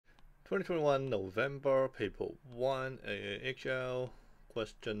2021 November, paper 1, AHL,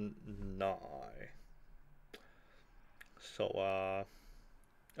 question 9. So,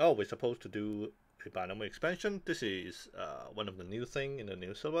 we're supposed to do a binomial expansion. This is one of the new thing in the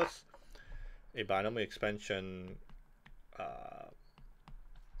new syllabus. A binomial expansion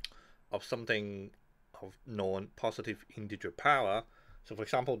of something of non-positive integer power. So for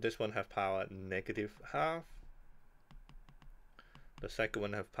example, this one have power -half. The second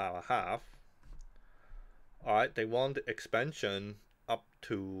one have power half. Alright, they want the expansion up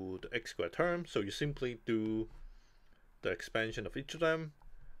to the x squared term, so you simply do the expansion of each of them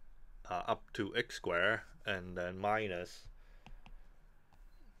up to x squared and then minus.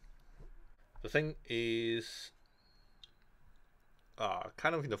 The thing is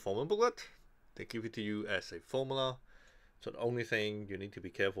kind of in the formula booklet. They give it to you as a formula. So the only thing you need to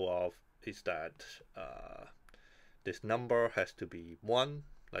be careful of is that this number has to be 1,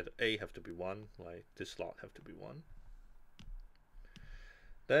 like the A have to be 1, like this slot have to be 1.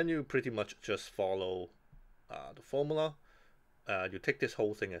 Then you pretty much just follow the formula. You take this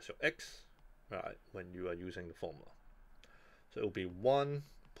whole thing as your x, right, when you are using the formula. So it will be 1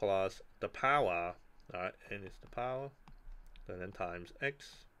 plus the power, right, n is the power, then times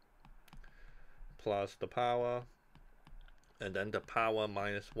x plus the power, and then the power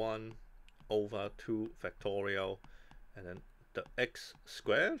minus 1 over 2 factorial, and then the x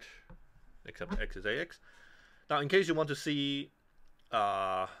squared, except x is ax. Now, in case you want to see,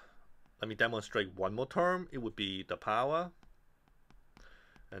 let me demonstrate one more term. It would be the power,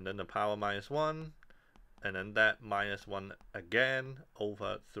 and then the power minus 1, and then that minus 1 again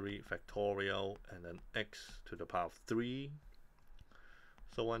over 3 factorial, and then x to the power of 3,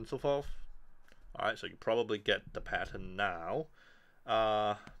 so on and so forth. Alright, so you probably get the pattern now.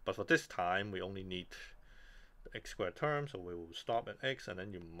 But for this time, we only need the x squared term, so we will stop at x, and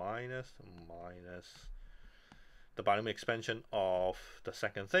then you minus the binomial expansion of the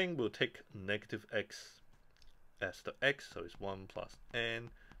second thing. We'll take -x as the x, so it's 1 plus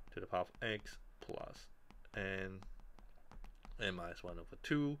n to the power of x plus n minus 1 over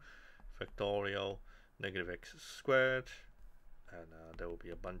 2 factorial -x squared, and there will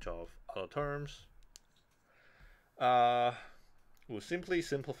be a bunch of other terms. We'll simply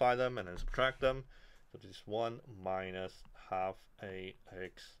simplify them and then subtract them. So this is 1 minus half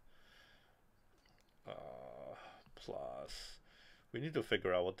ax plus, we need to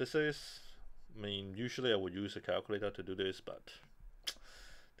figure out what this is. I mean, usually I would use a calculator to do this, but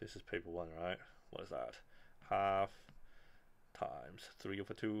this is paper 1, right? What is that? Half times 3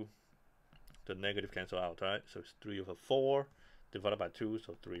 over 2. The negative cancel out, right? So it's 3 over 4 divided by 2,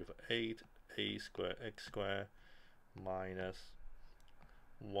 so 3 over 8, a squared x squared minus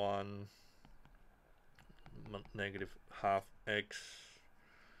 1 negative half x.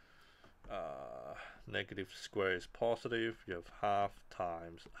 Negative square is positive. You have half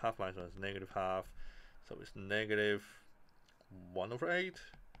times half minus 1 is negative half, so it's negative 1 over 8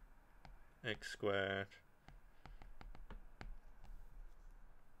 x squared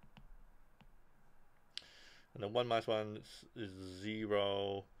and then 1 minus 1 is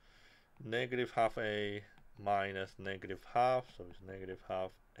 0. Negative half a minus negative half, so it's negative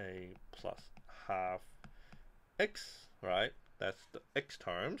half a plus half x, right? That's the x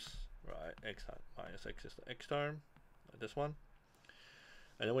terms, right? X minus x is the x term, like this one.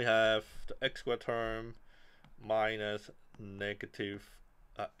 And then we have the x squared term minus negative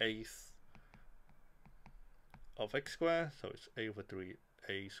eighth of x squared, so it's a over 3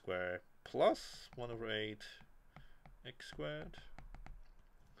 a squared plus 1 over 8 x squared.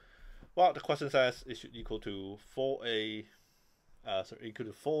 Well, the question says it should equal to 4a, equal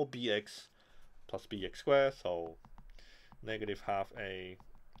to 4bx plus bx squared, so negative half a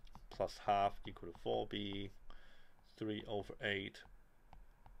plus half equal to 4b, 3 over 8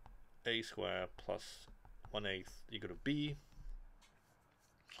 a squared plus 1/8 equal to b.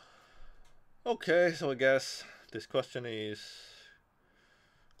 Okay, so I guess this question is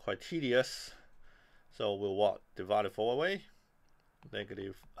quite tedious. So we'll what? Divide it 4 away.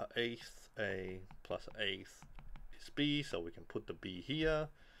 Negative 1/8 a plus 1/8 is b, so we can put the b here.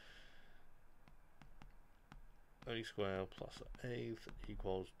 A squared plus 1/8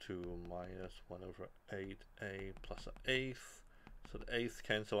 equals to minus 1 over 8a plus 1/8. So the 8th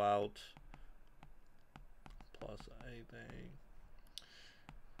cancel out, plus 8a.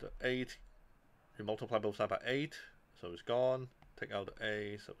 The 8, you multiply both sides by 8, so it's gone. Take out the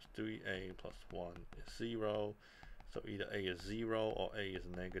a, so it's 3a plus 1 is 0. So either a is 0 or a is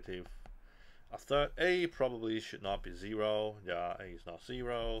negative a third. A probably should not be 0. Yeah, a is not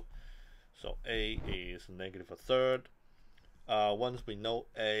 0. So a is negative a third. Once we know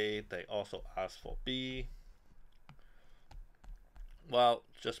A, they also ask for B. Well,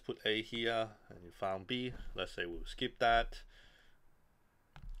 just put A here and you found B. Let's say we'll skip that.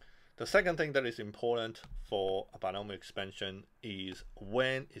 The second thing that is important for a binomial expansion is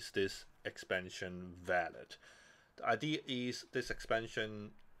when is this expansion valid? The idea is this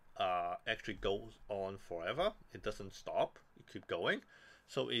expansion actually goes on forever. It doesn't stop. It keeps going.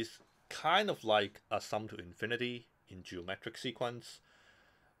 So it's kind of like a sum to infinity in geometric sequence.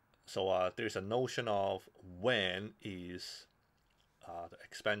 So there's a notion of when is the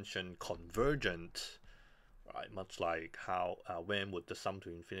expansion convergent, right? Much like how when would the sum to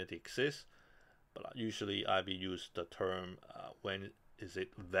infinity exist. But usually I will use the term when is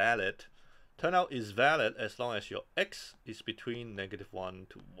it valid. Turn out is valid as long as your x is between -1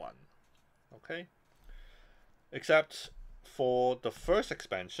 to 1. Okay? Except for the first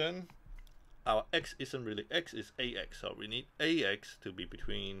expansion, our x isn't really x, it's ax. So we need ax to be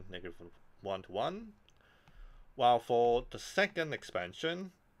between -1 to 1. While for the second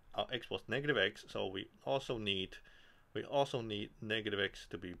expansion, our x was -x, so we also need -x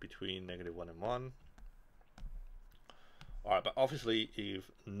to be between -1 and 1. Alright, but obviously if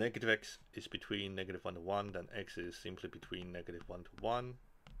 -x is between -1 to 1, then x is simply between -1 to 1.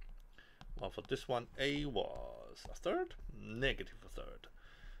 Well, for this one, a was a third, negative a third.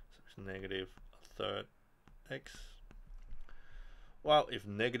 So it's negative a third x. Well, if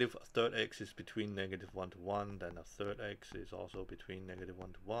negative a third x is between -1 to 1, then a third x is also between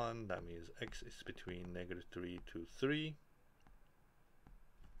 -1 to 1. That means x is between -3 to 3.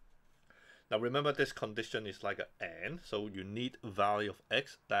 Now remember, this condition is like an AND, so you need a value of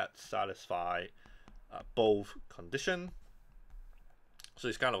x that satisfy both condition. So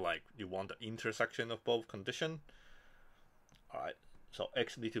it's kind of like you want the intersection of both condition. Alright, so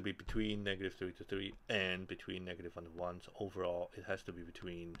x need to be between -3 to 3 and between -1 to 1. So overall, it has to be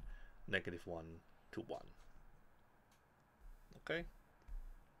between -1 to 1. Okay.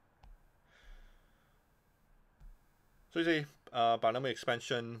 So you see, binomial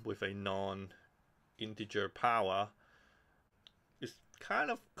expansion with a non-integer power is kind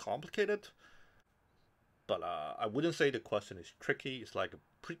of complicated, but I wouldn't say the question is tricky. It's like a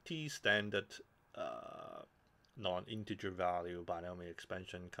pretty standard non-integer value binomial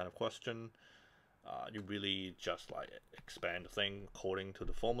expansion kind of question. You really just like expand the thing according to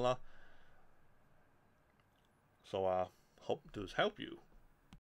the formula. So hope this help you.